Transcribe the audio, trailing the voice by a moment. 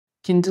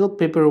Kindle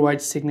Paperwhite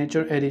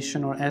Signature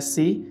Edition or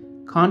SE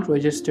can't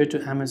register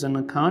to Amazon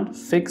account,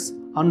 fix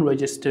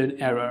unregistered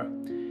error.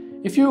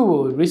 If you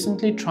were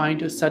recently trying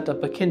to set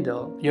up a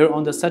Kindle, you're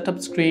on the setup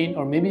screen,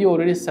 or maybe you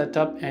already set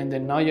up and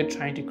then now you're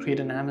trying to create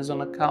an Amazon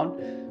account,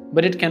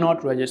 but it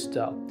cannot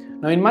register.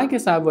 Now in my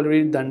case, I've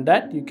already done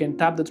that. You can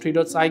tap the three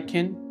dots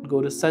icon,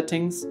 go to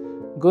settings,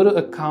 go to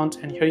account,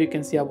 and here you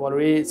can see I've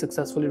already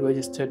successfully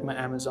registered my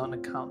Amazon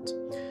account.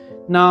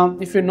 Now,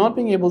 if you're not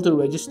being able to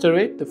register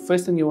it, the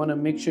first thing you want to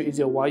make sure is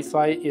your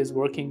Wi-Fi is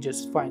working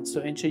just fine.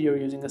 So ensure you're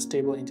using a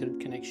stable internet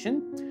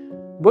connection.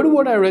 But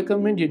what I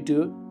recommend you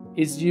do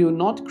is you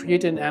not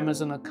create an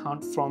Amazon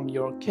account from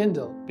your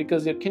Kindle,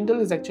 because your Kindle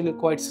is actually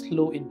quite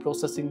slow in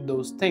processing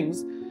those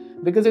things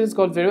because it's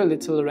got very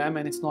little RAM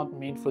and it's not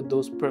made for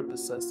those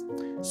purposes.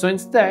 So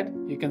instead,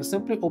 you can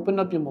simply open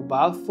up your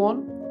mobile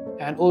phone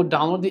and or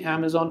download the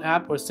Amazon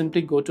app, or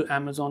simply go to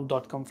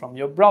amazon.com from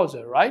your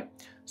browser, right?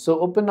 So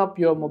open up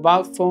your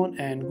mobile phone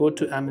and go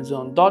to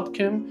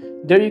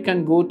amazon.com. There you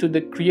can go to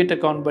the create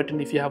account button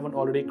if you haven't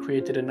already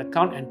created an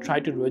account, and try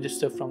to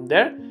register from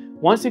there.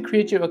 Once you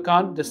create your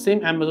account, the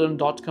same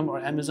amazon.com or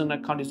Amazon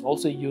account is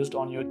also used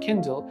on your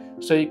Kindle,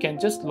 so you can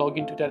just log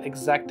into that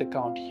exact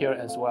account here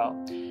as well.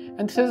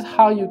 And this is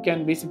how you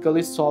can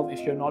basically solve if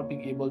you're not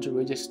being able to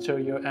register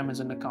your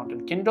Amazon account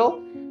on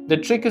Kindle. The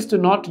trick is to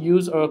not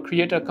use or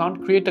create account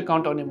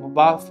on your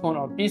mobile phone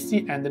or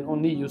PC, and then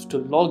only use to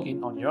log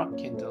in on your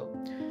Kindle.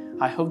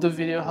 I hope the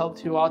video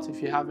helped you out.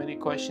 If you have any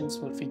questions,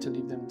 feel free to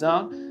leave them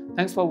down.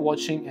 Thanks for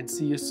watching and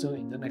see you soon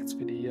in the next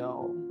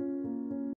video.